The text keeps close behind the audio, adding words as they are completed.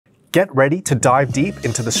Get ready to dive deep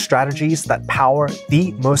into the strategies that power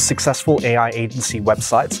the most successful AI agency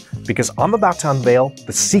websites, because I'm about to unveil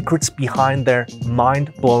the secrets behind their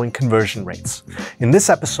mind-blowing conversion rates. In this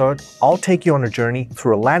episode, I'll take you on a journey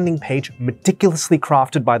through a landing page meticulously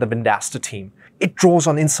crafted by the Vendasta team. It draws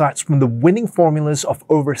on insights from the winning formulas of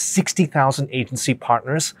over 60,000 agency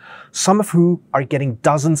partners, some of who are getting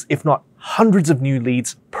dozens, if not hundreds of new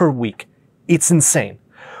leads per week. It's insane.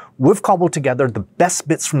 We've cobbled together the best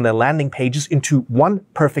bits from their landing pages into one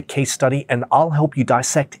perfect case study, and I'll help you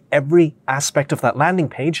dissect every aspect of that landing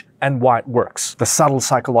page and why it works. The subtle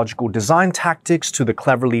psychological design tactics to the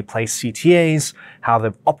cleverly placed CTAs, how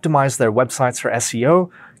they've optimized their websites for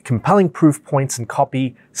SEO, compelling proof points and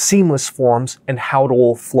copy, seamless forms, and how it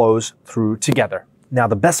all flows through together. Now,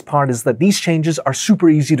 the best part is that these changes are super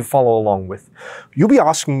easy to follow along with. You'll be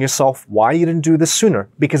asking yourself why you didn't do this sooner,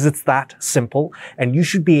 because it's that simple, and you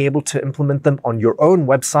should be able to implement them on your own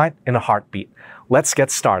website in a heartbeat. Let's get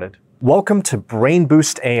started. Welcome to Brain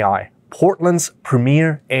Boost AI, Portland's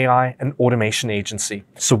premier AI and automation agency.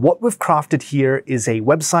 So what we've crafted here is a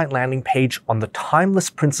website landing page on the timeless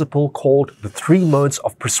principle called the 3 modes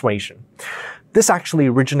of persuasion. This actually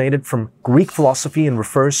originated from Greek philosophy and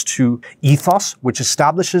refers to ethos, which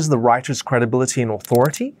establishes the writer's credibility and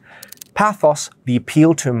authority, pathos, the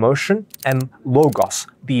appeal to emotion, and logos,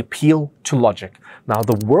 the appeal to logic. Now,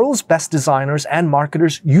 the world's best designers and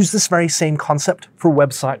marketers use this very same concept for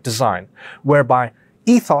website design, whereby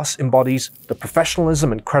ethos embodies the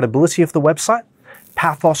professionalism and credibility of the website,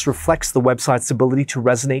 pathos reflects the website's ability to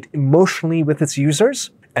resonate emotionally with its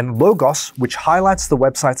users, and logos, which highlights the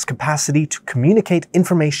website's capacity to communicate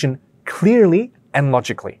information clearly and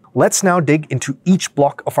logically. Let's now dig into each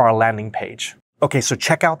block of our landing page. Okay, so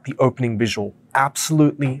check out the opening visual.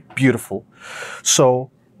 Absolutely beautiful. So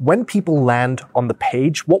when people land on the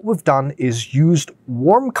page, what we've done is used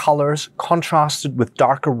warm colors contrasted with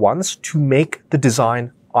darker ones to make the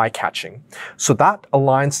design eye-catching. So that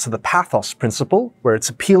aligns to the pathos principle, where it's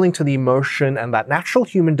appealing to the emotion and that natural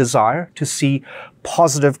human desire to see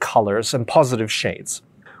positive colors and positive shades.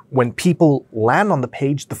 When people land on the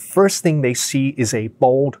page, the first thing they see is a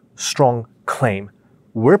bold, strong claim.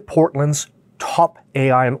 We're Portland's top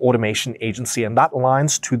AI and automation agency, and that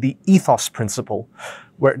aligns to the ethos principle,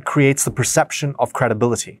 where it creates the perception of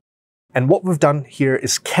credibility. And what we've done here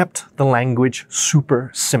is kept the language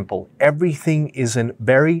super simple. Everything is in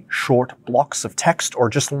very short blocks of text or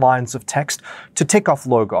just lines of text to tick off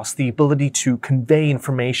logos, the ability to convey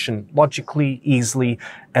information logically, easily,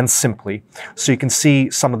 and simply. So you can see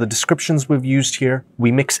some of the descriptions we've used here.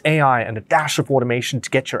 We mix AI and a dash of automation to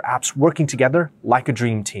get your apps working together like a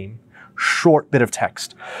dream team. Short bit of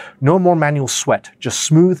text. No more manual sweat, just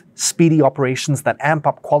smooth, speedy operations that amp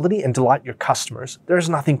up quality and delight your customers. There's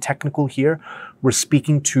nothing technical here. We're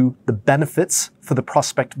speaking to the benefits for the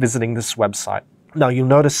prospect visiting this website. Now you'll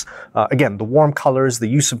notice, again, the warm colors, the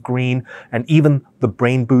use of green, and even the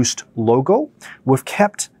Brain Boost logo. We've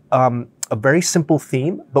kept a very simple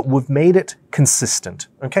theme, but we've made it consistent,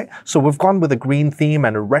 okay? So we've gone with a green theme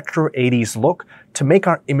and a retro 80s look to make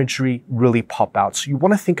our imagery really pop out. So you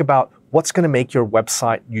want to think about what's going to make your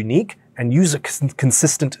website unique and use a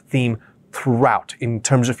consistent theme throughout in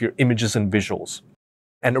terms of your images and visuals.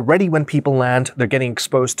 And already when people land, they're getting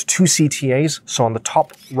exposed to 2 CTAs. So on the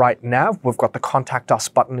top right nav, we've got the Contact Us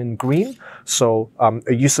button in green. So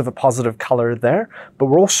a use of a positive color there. But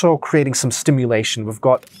we're also creating some stimulation. We've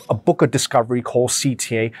got a book a discovery call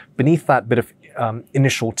CTA beneath that bit of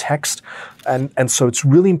initial text. And so it's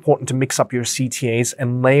really important to mix up your CTAs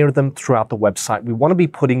and layer them throughout the website. We want to be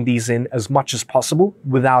putting these in as much as possible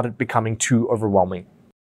without it becoming too overwhelming.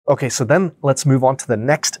 Okay, so then let's move on to the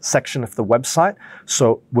next section of the website.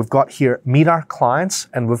 So we've got here, meet our clients,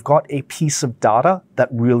 and we've got a piece of data that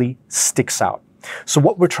really sticks out. So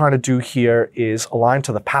what we're trying to do here is align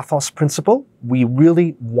to the pathos principle. We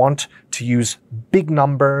really want to use big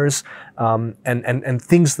numbers and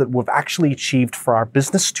things that we've actually achieved for our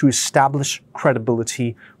business to establish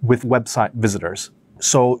credibility with website visitors.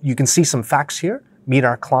 So you can see some facts here. Meet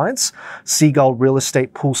our clients, Seagull Real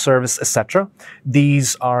Estate, Pool Service, etc.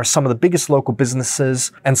 These are some of the biggest local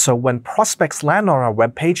businesses. And so when prospects land on our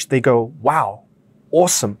webpage, they go, wow,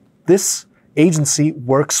 awesome. This agency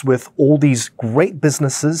works with all these great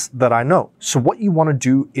businesses that I know. So what you want to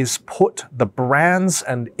do is put the brands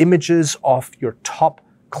and images of your top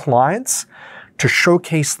clients to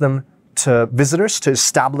showcase them to visitors to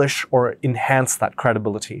establish or enhance that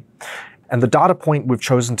credibility. And the data point we've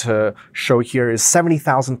chosen to show here is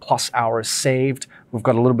 70,000 plus hours saved. We've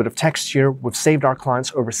got a little bit of text here. We've saved our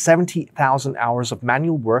clients over 70,000 hours of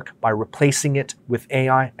manual work by replacing it with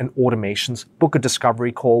AI and automations. Book a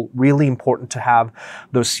discovery call, really important to have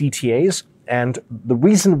those CTAs. And the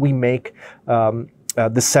reason we make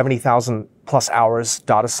the 70,000 plus hours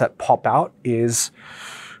data set pop out is,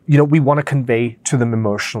 we want to convey to them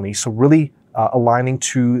emotionally. So really aligning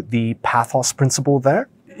to the pathos principle there.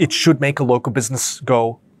 It should make a local business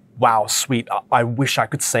go, wow, sweet, I wish I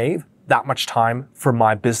could save that much time for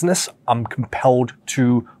my business. I'm compelled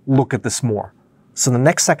to look at this more. So the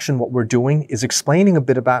next section, what we're doing is explaining a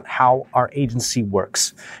bit about how our agency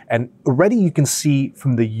works. And already you can see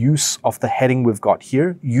from the use of the heading we've got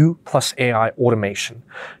here, U plus AI automation.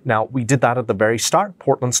 Now, we did that at the very start,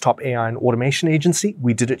 Portland's top AI and automation agency.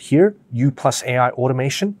 We did it here, U plus AI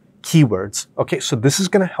automation. Keywords. Okay, so this is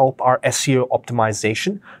going to help our SEO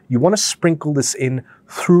optimization. You want to sprinkle this in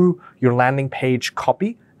through your landing page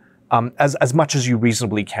copy as much as you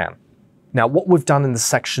reasonably can. Now, what we've done in this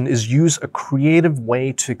section is use a creative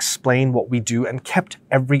way to explain what we do and kept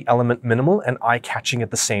every element minimal and eye-catching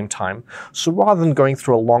at the same time. So rather than going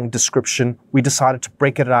through a long description, we decided to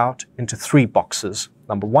break it out into 3 boxes.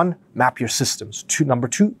 Number 1, map your systems. Number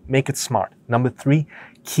 2, make it smart. Number 3,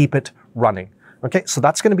 keep it running. Okay, so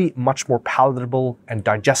that's going to be much more palatable and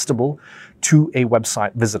digestible to a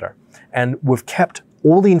website visitor. And we've kept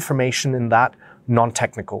all the information in that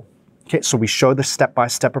non-technical. Okay, so we show the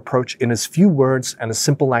step-by-step approach in as few words and as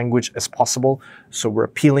simple language as possible. So we're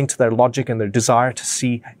appealing to their logic and their desire to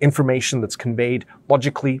see information that's conveyed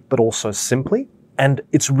logically, but also simply. And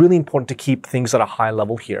it's really important to keep things at a high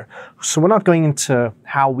level here. So we're not going into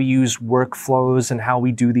how we use workflows and how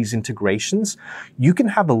we do these integrations. You can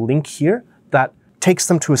have a link here that takes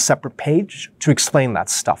them to a separate page to explain that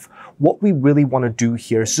stuff. What we really want to do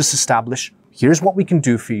here is just establish, here's what we can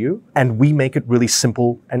do for you, and we make it really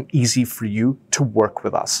simple and easy for you to work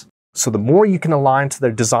with us. So the more you can align to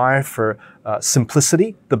their desire for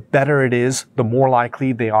simplicity, the better it is, the more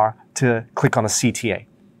likely they are to click on a CTA.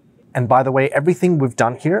 And by the way, everything we've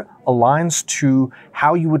done here aligns to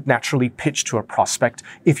how you would naturally pitch to a prospect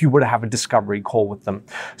if you were to have a discovery call with them.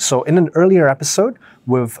 So in an earlier episode,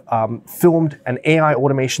 we've filmed an AI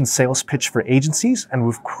automation sales pitch for agencies, and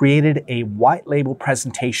we've created a white label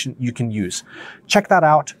presentation you can use. Check that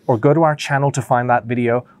out or go to our channel to find that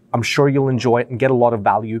video. I'm sure you'll enjoy it and get a lot of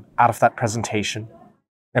value out of that presentation.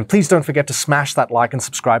 And please don't forget to smash that like and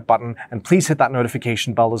subscribe button, and please hit that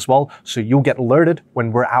notification bell as well so you'll get alerted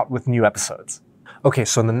when we're out with new episodes. Okay,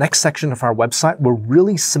 so in the next section of our website, we're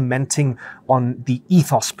really cementing on the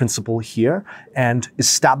ethos principle here and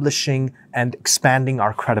establishing and expanding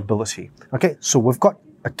our credibility. Okay, so we've got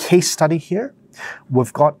a case study here,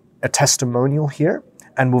 we've got a testimonial here,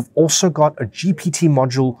 and we've also got a GPT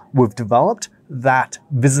module we've developed that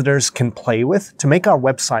visitors can play with to make our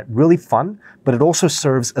website really fun, but it also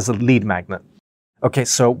serves as a lead magnet. Okay,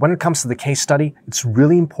 so when it comes to the case study, it's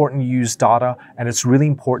really important you use data, and it's really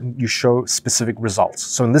important you show specific results.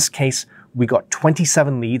 So in this case, we got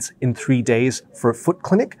 27 leads in 3 days for a foot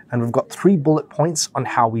clinic, and we've got 3 bullet points on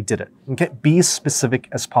how we did it. Okay, be as specific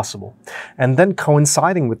as possible. And then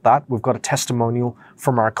coinciding with that, we've got a testimonial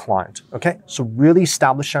from our client. Okay, so really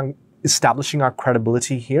establishing our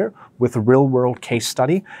credibility here with a real-world case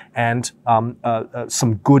study and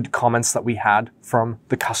some good comments that we had from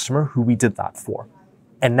the customer who we did that for.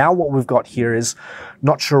 And now what we've got here is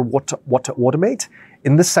not sure what to automate.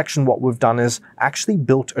 In this section, what we've done is actually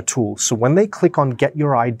built a tool. So when they click on Get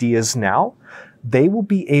Your Ideas Now, they will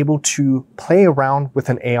be able to play around with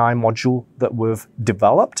an AI module that we've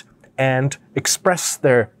developed and express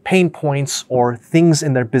their pain points or things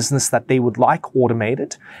in their business that they would like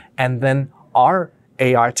automated. And then our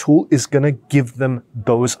AI tool is going to give them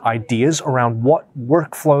those ideas around what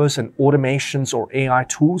workflows and automations or AI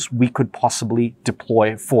tools we could possibly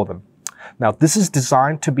deploy for them. Now, this is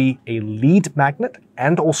designed to be a lead magnet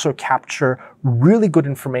and also capture really good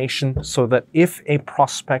information so that if a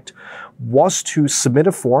prospect was to submit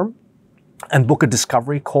a form and book a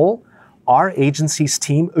discovery call, our agency's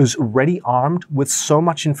team is already armed with so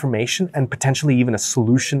much information and potentially even a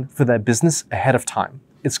solution for their business ahead of time.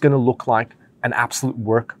 It's going to look like an absolute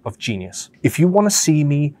work of genius. If you want to see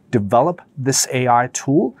me develop this AI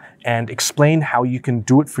tool and explain how you can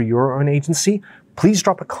do it for your own agency, please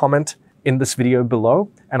drop a comment in this video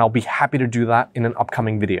below, and I'll be happy to do that in an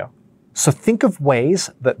upcoming video. So think of ways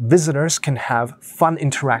that visitors can have fun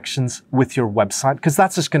interactions with your website, because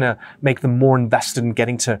that's just going to make them more invested in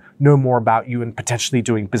getting to know more about you and potentially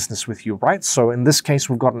doing business with you, right? So in this case,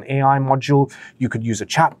 we've got an AI module. You could use a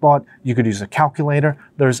chatbot. You could use a calculator.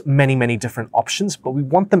 There's many, many different options, but we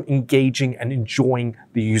want them engaging and enjoying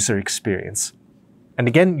the user experience. And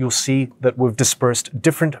again, you'll see that we've dispersed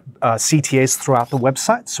different CTAs throughout the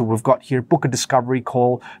website. So we've got here, book a discovery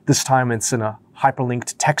call. This time it's in a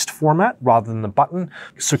hyperlinked text format rather than the button.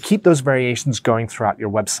 So keep those variations going throughout your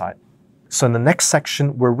website. So in the next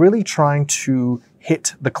section, we're really trying to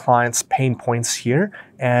hit the client's pain points here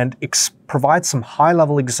and provide some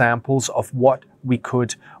high-level examples of what we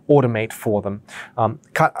could automate for them.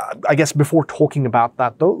 I guess before talking about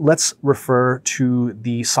that though, let's refer to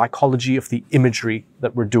the psychology of the imagery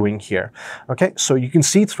that we're doing here. Okay, so you can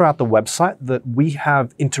see throughout the website that we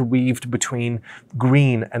have interweaved between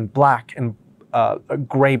green and black and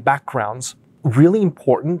gray backgrounds. Really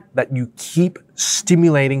important that you keep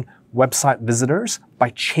stimulating website visitors by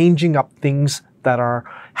changing up things that are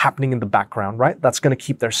happening in the background, right? That's going to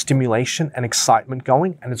keep their stimulation and excitement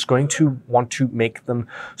going, and it's going to want to make them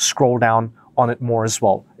scroll down on it more as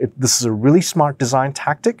well. This is a really smart design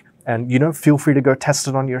tactic, and feel free to go test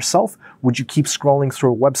it on yourself. Would you keep scrolling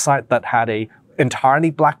through a website that had a entirely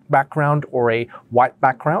black background or a white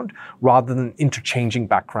background rather than interchanging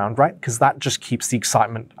background, right? Because that just keeps the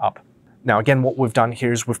excitement up. Now, again, what we've done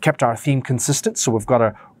here is we've kept our theme consistent. So we've got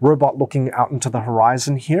a robot looking out into the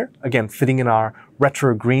horizon here, again, fitting in our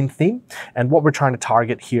retro green theme. And what we're trying to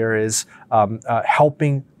target here is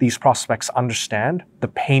helping these prospects understand the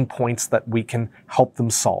pain points that we can help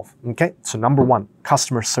them solve. Okay, so number 1,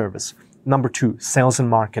 customer service. Number 2, sales and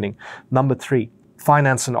marketing. Number 3,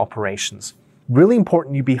 finance and operations. Really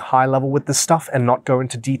important you be high level with this stuff and not go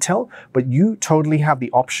into detail, but you totally have the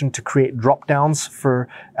option to create drop downs for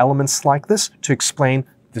elements like this to explain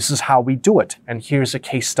this is how we do it. And here's a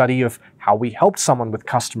case study of how we helped someone with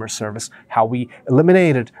customer service, how we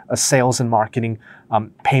eliminated a sales and marketing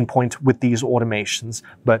pain point with these automations.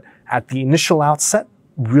 But at the initial outset,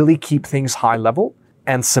 really keep things high level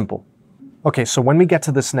and simple. Okay, so when we get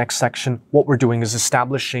to this next section, what we're doing is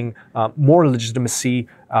establishing more legitimacy,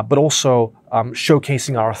 but also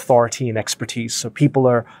showcasing our authority and expertise. So people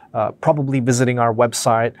are probably visiting our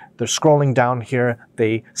website, they're scrolling down here,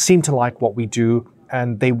 they seem to like what we do,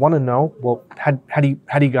 and they want to know, well, how do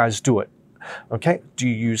you guys do it? Okay, do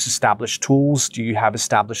you use established tools? Do you have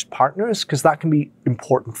established partners? Because that can be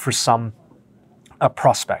important for some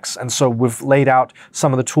prospects. And so we've laid out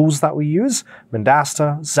some of the tools that we use: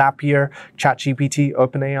 Vendasta, Zapier, ChatGPT,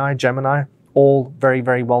 OpenAI, Gemini, all very,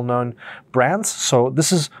 very well-known brands. So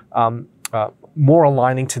this is more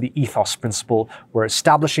aligning to the ethos principle. We're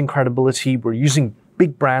establishing credibility. We're using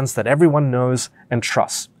big brands that everyone knows and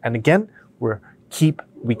trusts. And again,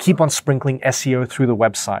 we keep on sprinkling SEO through the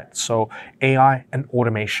website. So AI and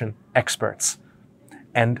automation experts.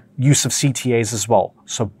 And use of CTAs as well.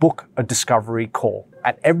 So book a discovery call.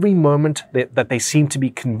 At every moment that they seem to be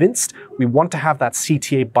convinced, we want to have that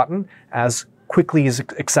CTA button as quickly as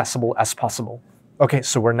accessible as possible. Okay,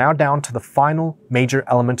 so we're now down to the final major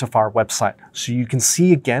element of our website. So you can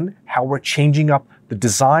see again how we're changing up the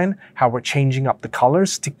design, how we're changing up the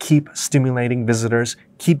colors to keep stimulating visitors,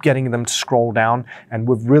 keep getting them to scroll down, and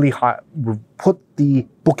we've put the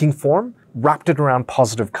booking form, wrapped it around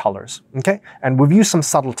positive colors, okay? And we've used some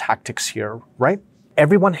subtle tactics here, right?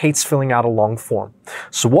 Everyone hates filling out a long form.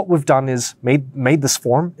 So what we've done is made this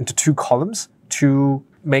form into 2 columns to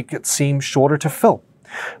make it seem shorter to fill.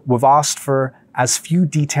 We've asked for as few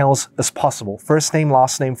details as possible: first name,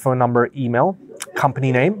 last name, phone number, email,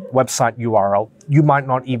 company name, website URL. You might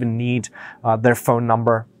not even need their phone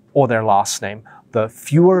number or their last name. The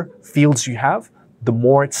fewer fields you have, the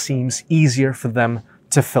more it seems easier for them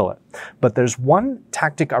to fill it. But there's one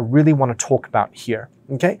tactic I really want to talk about here,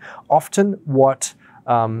 okay? Often what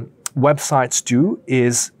websites do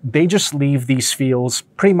is they just leave these fields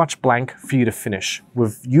pretty much blank for you to finish.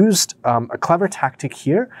 We've used a clever tactic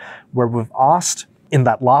here where we've asked in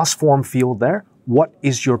that last form field there, what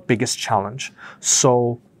is your biggest challenge?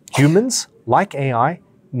 So humans, like AI,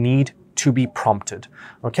 need to be prompted,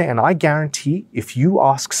 okay? And I guarantee if you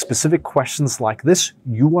ask specific questions like this,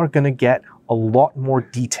 you are going to get a lot more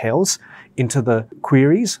details into the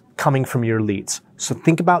queries coming from your leads. So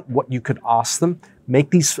think about what you could ask them,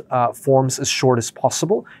 make these forms as short as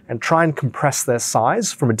possible, and try and compress their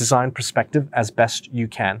size from a design perspective as best you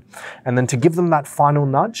can. And then to give them that final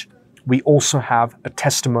nudge, we also have a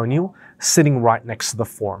testimonial sitting right next to the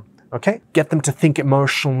form. Okay? Get them to think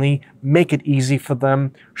emotionally, make it easy for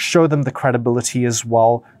them, show them the credibility as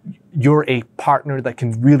well. You're a partner that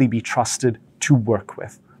can really be trusted to work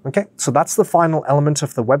with. Okay? So that's the final element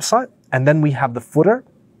of the website. And then we have the footer.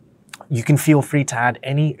 You can feel free to add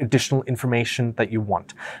any additional information that you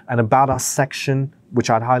want. An About Us section, which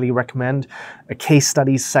I'd highly recommend, a case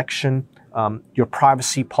studies section, your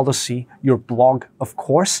privacy policy, your blog, of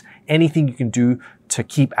course, anything you can do to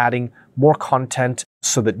keep adding more content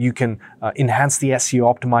so that you can enhance the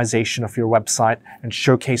SEO optimization of your website and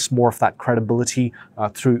showcase more of that credibility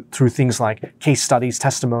through things like case studies,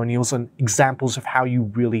 testimonials, and examples of how you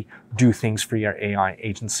really do things for your AI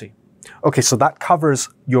agency. Okay, so that covers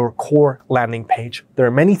your core landing page. There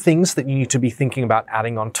are many things that you need to be thinking about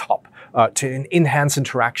adding on top to enhance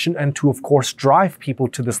interaction and to, of course, drive people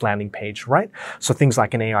to this landing page, right? So things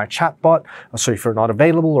like an AI chatbot. So if you're not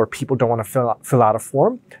available or people don't want to fill out a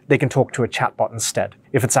form, they can talk to a chatbot instead.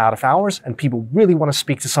 If it's out of hours and people really want to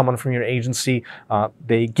speak to someone from your agency,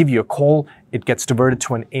 they give you a call, it gets diverted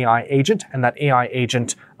to an AI agent, and that AI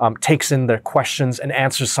agent takes in their questions and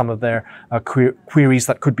answers some of their queries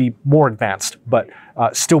that could be more advanced, but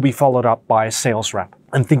still be followed up by a sales rep.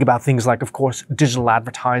 And think about things like, of course, digital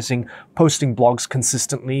advertising, posting blogs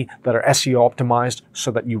consistently that are SEO optimized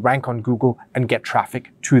so that you rank on Google and get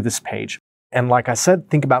traffic to this page. And like I said,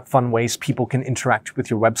 think about fun ways people can interact with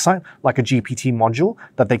your website, like a GPT module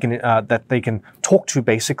that they can talk to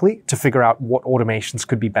basically to figure out what automations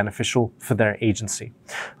could be beneficial for their agency.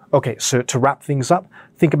 Okay, so to wrap things up,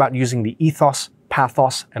 think about using the ethos,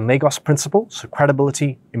 pathos, and Lagos principle. So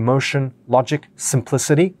credibility, emotion, logic,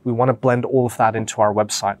 simplicity. We want to blend all of that into our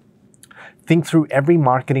website. Think through every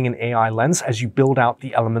marketing and AI lens as you build out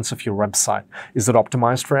the elements of your website. Is it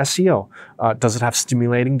optimized for SEO? Does it have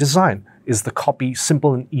stimulating design? Is the copy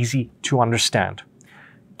simple and easy to understand?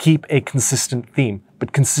 Keep a consistent theme,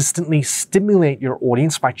 but consistently stimulate your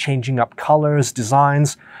audience by changing up colors,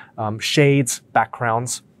 designs, shades,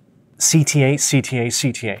 backgrounds. CTA, CTA,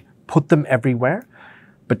 CTA. Put them everywhere,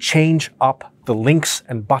 but change up the links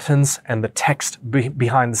and buttons and the text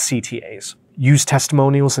behind the CTAs. Use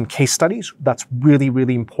testimonials and case studies. That's really,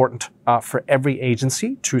 really important for every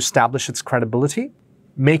agency to establish its credibility.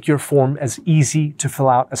 Make your form as easy to fill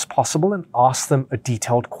out as possible and ask them a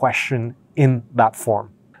detailed question in that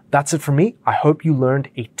form. That's it for me. I hope you learned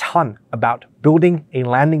a ton about building a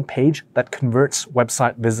landing page that converts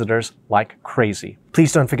website visitors like crazy.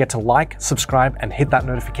 Please don't forget to like, subscribe, and hit that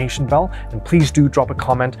notification bell. And please do drop a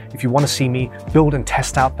comment if you want to see me build and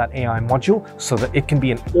test out that AI module so that it can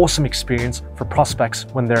be an awesome experience for prospects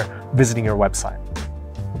when they're visiting your website.